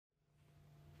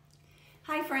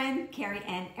Hi friend, Carrie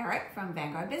and Eric from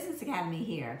Vanguard Business Academy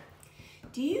here.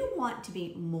 Do you want to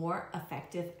be more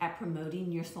effective at promoting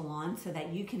your salon so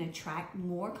that you can attract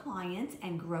more clients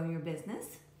and grow your business?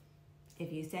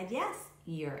 If you said yes,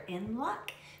 you're in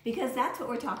luck, because that's what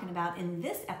we're talking about in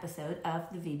this episode of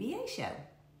the VBA Show.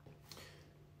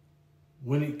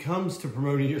 When it comes to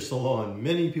promoting your salon,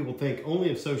 many people think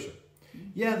only of social.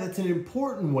 Yeah, that's an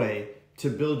important way to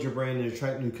build your brand and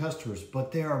attract new customers,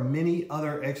 but there are many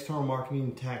other external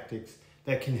marketing tactics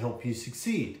that can help you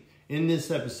succeed. In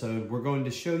this episode, we're going to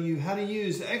show you how to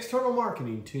use external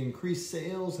marketing to increase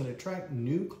sales and attract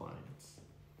new clients.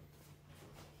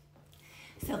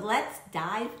 So let's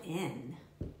dive in.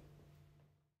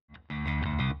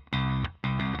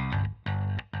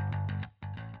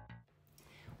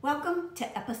 Welcome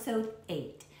to episode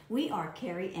 8. We are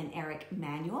Carrie and Eric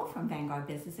Manuel from Vanguard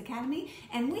Business Academy,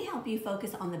 and we help you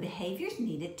focus on the behaviors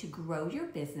needed to grow your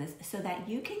business so that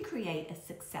you can create a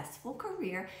successful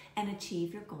career and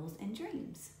achieve your goals and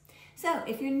dreams. So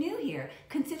if you're new here,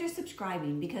 consider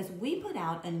subscribing because we put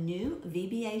out a new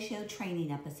VBA Show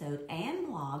training episode and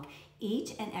blog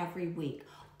each and every week,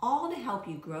 all to help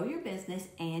you grow your business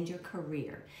and your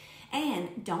career.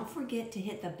 And don't forget to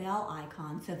hit the bell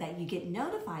icon so that you get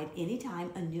notified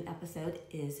anytime a new episode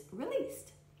is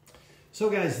released. So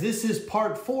guys, this is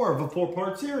part 4 of a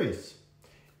 4-part series.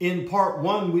 In part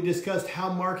 1, we discussed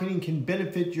how marketing can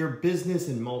benefit your business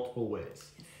in multiple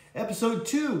ways. Episode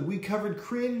 2, we covered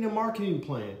creating a marketing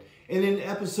plan. And in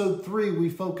episode 3, we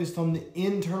focused on the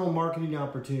internal marketing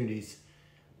opportunities.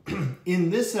 In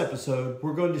this episode,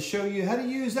 we're going to show you how to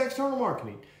use external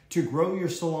marketing to grow your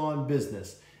salon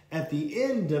business. At the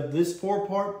end of this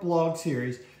 4-part blog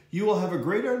series, you will have a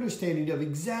greater understanding of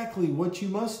exactly what you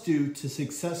must do to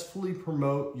successfully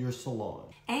promote your salon.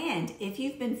 And if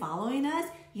you've been following us,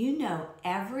 you know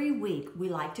every week we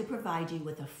like to provide you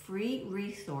with a free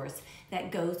resource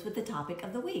that goes with the topic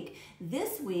of the week.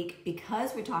 This week,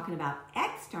 because we're talking about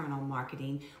external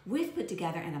marketing, we've put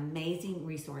together an amazing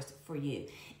resource for you.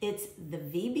 It's the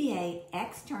VBA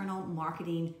External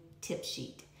Marketing Tip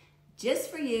Sheet. Just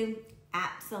for you,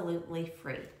 absolutely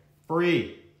free.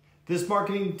 Free. This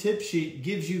marketing tip sheet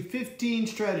gives you 15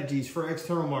 strategies for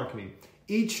external marketing.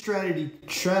 Each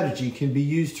strategy can be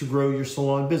used to grow your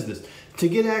salon business. To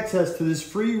get access to this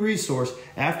free resource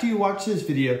after you watch this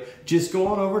video, just go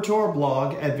on over to our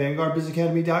blog at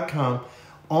vanguardbusinessacademy.com.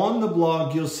 On the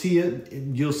blog, you'll see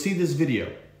this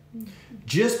video.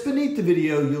 Just beneath the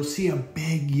video, you'll see a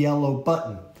big yellow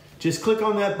button. Just click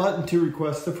on that button to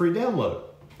request the free download.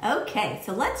 Okay,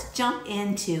 so let's jump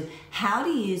into how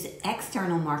to use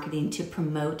external marketing to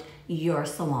promote your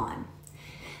salon.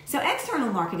 So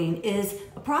external marketing is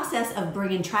a process of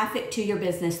bringing traffic to your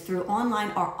business through online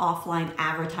or offline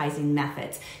advertising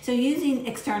methods. So using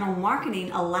external marketing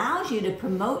allows you to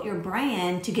promote your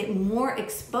brand to get more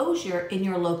exposure in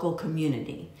your local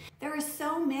community. There are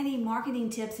so many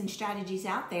marketing tips and strategies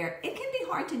out there, it can be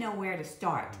hard to know where to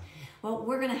start. Well,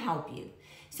 we're going to help you.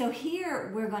 So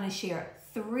here we're going to share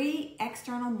 3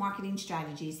 external marketing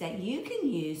strategies that you can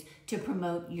use to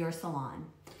promote your salon.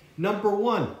 Number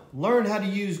 1, learn how to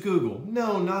use Google.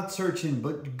 No, not searching,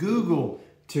 but Google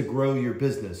to grow your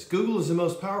business. Google is the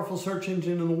most powerful search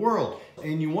engine in the world,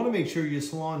 and you want to make sure your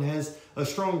salon has a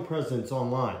strong presence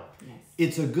online. Yes.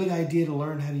 It's a good idea to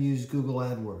learn how to use Google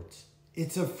AdWords.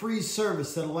 It's a free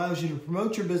service that allows you to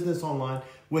promote your business online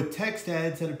with text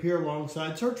ads that appear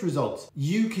alongside search results.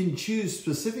 You can choose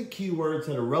specific keywords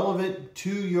that are relevant to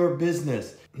your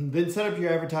business. Then set up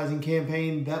your advertising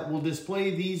campaign that will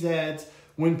display these ads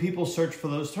when people search for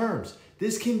those terms.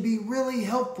 This can be really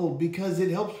helpful because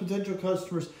it helps potential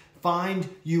customers find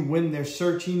you when they're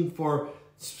searching for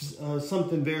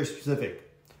something very specific,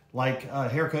 like a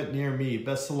haircut near me,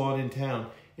 best salon in town.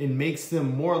 It makes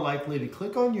them more likely to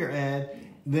click on your ad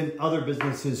than other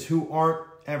businesses who aren't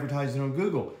advertising on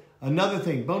Google. Another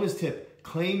thing, bonus tip,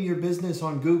 claim your business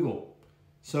on Google.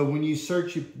 So when you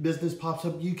search, your business pops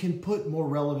up, you can put more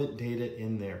relevant data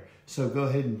in there. So go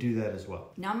ahead and do that as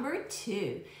well. Number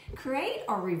 2, create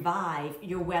or revive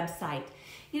your website.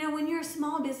 You know, when you're a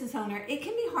small business owner, it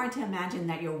can be hard to imagine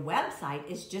that your website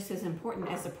is just as important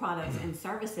as the products and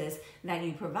services that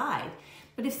you provide.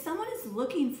 But if someone is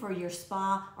looking for your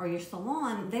spa or your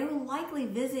salon, they will likely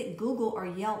visit Google or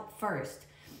Yelp first.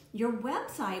 Your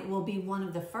website will be one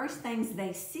of the first things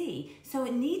they see, so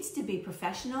it needs to be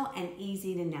professional and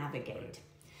easy to navigate.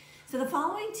 So the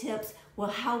following tips will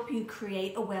help you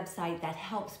create a website that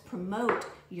helps promote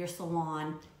your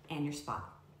salon and your spa.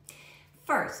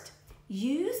 First,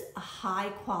 Use high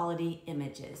quality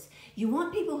images. You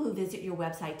want people who visit your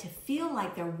website to feel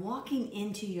like they're walking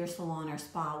into your salon or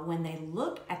spa when they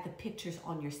look at the pictures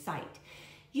on your site.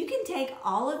 You can take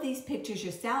all of these pictures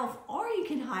yourself, or you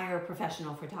can hire a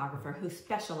professional photographer who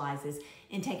specializes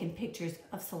in taking pictures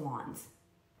of salons.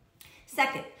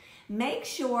 Second, make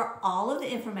sure all of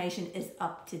the information is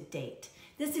up to date.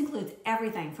 This includes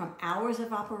everything from hours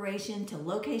of operation to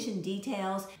location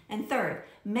details. And third,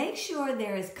 make sure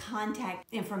there is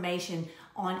contact information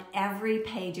on every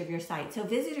page of your site so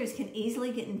visitors can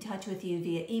easily get in touch with you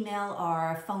via email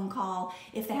or phone call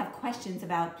if they have questions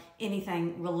about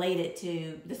anything related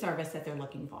to the service that they're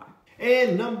looking for.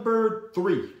 And number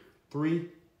three,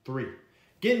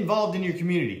 get involved in your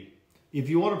community. If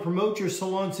you want to promote your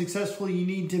salon successfully, you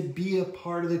need to be a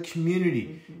part of the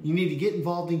community. You need to get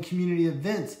involved in community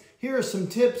events. Here are some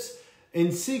tips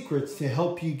and secrets to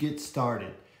help you get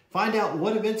started. Find out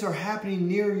what events are happening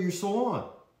near your salon.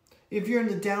 If you're in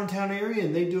the downtown area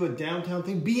and they do a downtown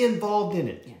thing, be involved in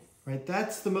it. Yes. Right?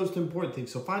 That's the most important thing.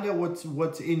 So find out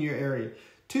what's in your area.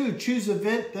 2, choose an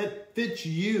event that fits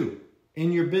you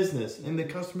and your business and the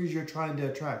customers you're trying to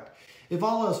attract. If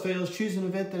all else fails, choose an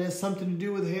event that has something to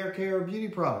do with hair care or beauty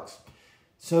products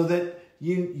so that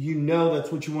you know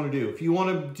that's what you want to do. If you want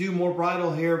to do more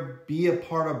bridal hair, be a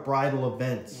part of bridal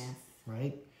events, yes.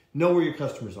 Right? Know where your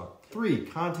customers are. 3,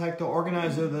 contact the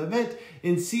organizer of the event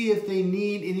and see if they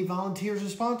need any volunteers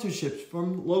or sponsorships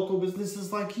from local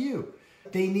businesses like you.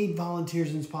 They need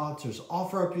volunteers and sponsors.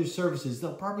 Offer up your services.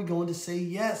 They're probably going to say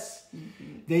yes.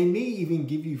 They may even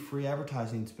give you free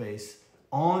advertising space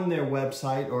on their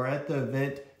website or at the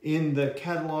event in the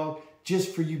catalog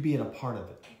just for you being a part of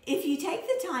it. If you take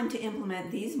the time to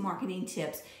implement these marketing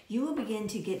tips, you will begin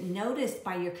to get noticed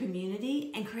by your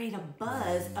community and create a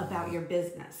buzz about your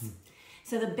business.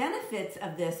 So the benefits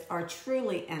of this are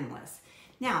truly endless.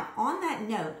 Now, on that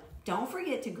note, don't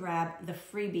forget to grab the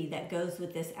freebie that goes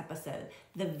with this episode,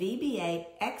 the VBA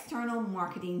External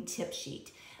Marketing Tip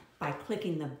Sheet, by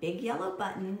clicking the big yellow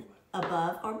button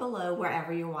above or below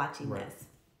wherever you're watching this.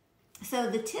 So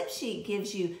the tip sheet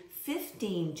gives you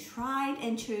 15 tried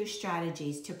and true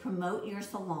strategies to promote your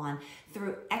salon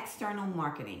through external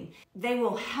marketing. They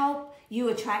will help you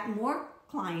attract more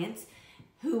clients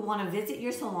who want to visit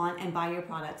your salon and buy your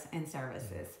products and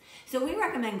services. So we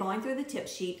recommend going through the tip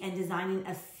sheet and designing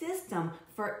a system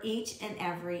for each and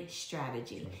every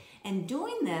strategy. And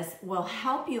doing this will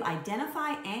help you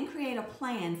identify and create a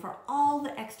plan for all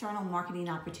the external marketing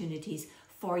opportunities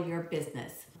for your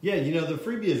business. Yeah, the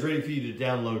freebie is ready for you to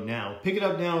download now. Pick it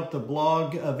up now at the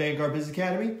blog of Vanguard Business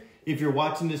Academy. If you're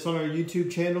watching this on our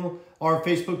YouTube channel, our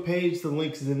Facebook page, the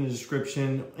link is in the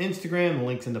description. Instagram, the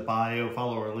link's in the bio.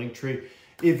 Follow our link tree.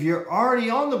 If you're already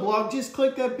on the blog, just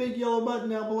click that big yellow button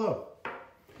down below.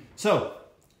 So,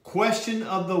 question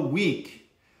of the week.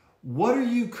 What are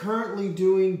you currently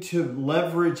doing to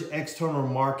leverage external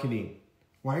marketing?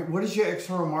 Right? What does your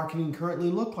external marketing currently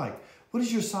look like? What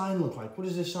does your sign look like? What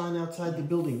does the sign outside the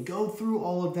building? Go through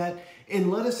all of that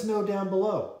and let us know down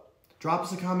below. Drop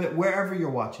us a comment wherever you're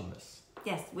watching this.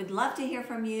 Yes, we'd love to hear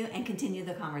from you and continue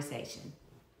the conversation.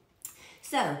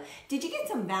 So, did you get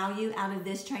some value out of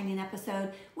this training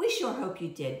episode? We sure hope you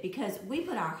did, because we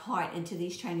put our heart into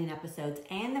these training episodes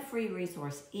and the free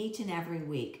resource each and every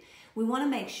week. We want to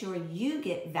make sure you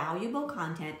get valuable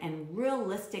content and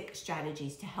realistic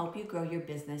strategies to help you grow your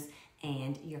business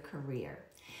and your career.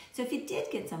 So if you did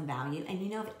get some value and you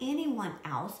know of anyone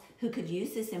else who could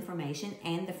use this information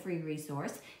and the free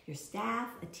resource, your staff,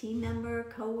 a team member,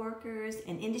 coworkers,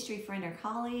 an industry friend or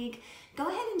colleague, go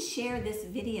ahead and share this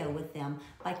video with them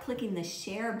by clicking the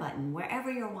share button wherever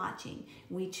you're watching.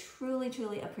 We truly,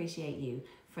 truly appreciate you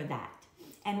for that.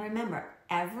 And remember,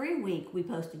 every week we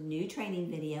post a new training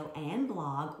video and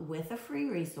blog with a free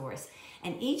resource.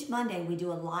 And each Monday we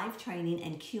do a live training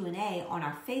and Q&A on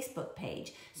our Facebook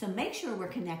page. So make sure we're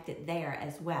connected there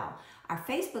as well. Our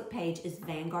Facebook page is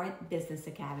Vanguard Business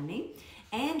Academy,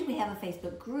 and we have a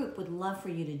Facebook group we'd love for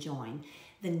you to join.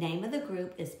 The name of the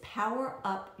group is Power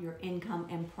Up Your Income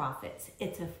and Profits.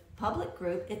 It's a public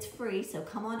group, it's free, so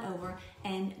come on over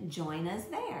and join us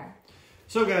there.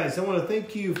 So guys, I want to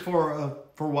thank you for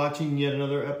watching yet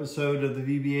another episode of the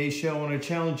VBA Show. I want to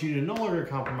challenge you to no longer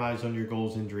compromise on your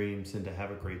goals and dreams and to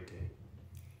have a great day.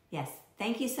 Yes,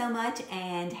 thank you so much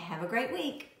and have a great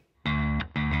week.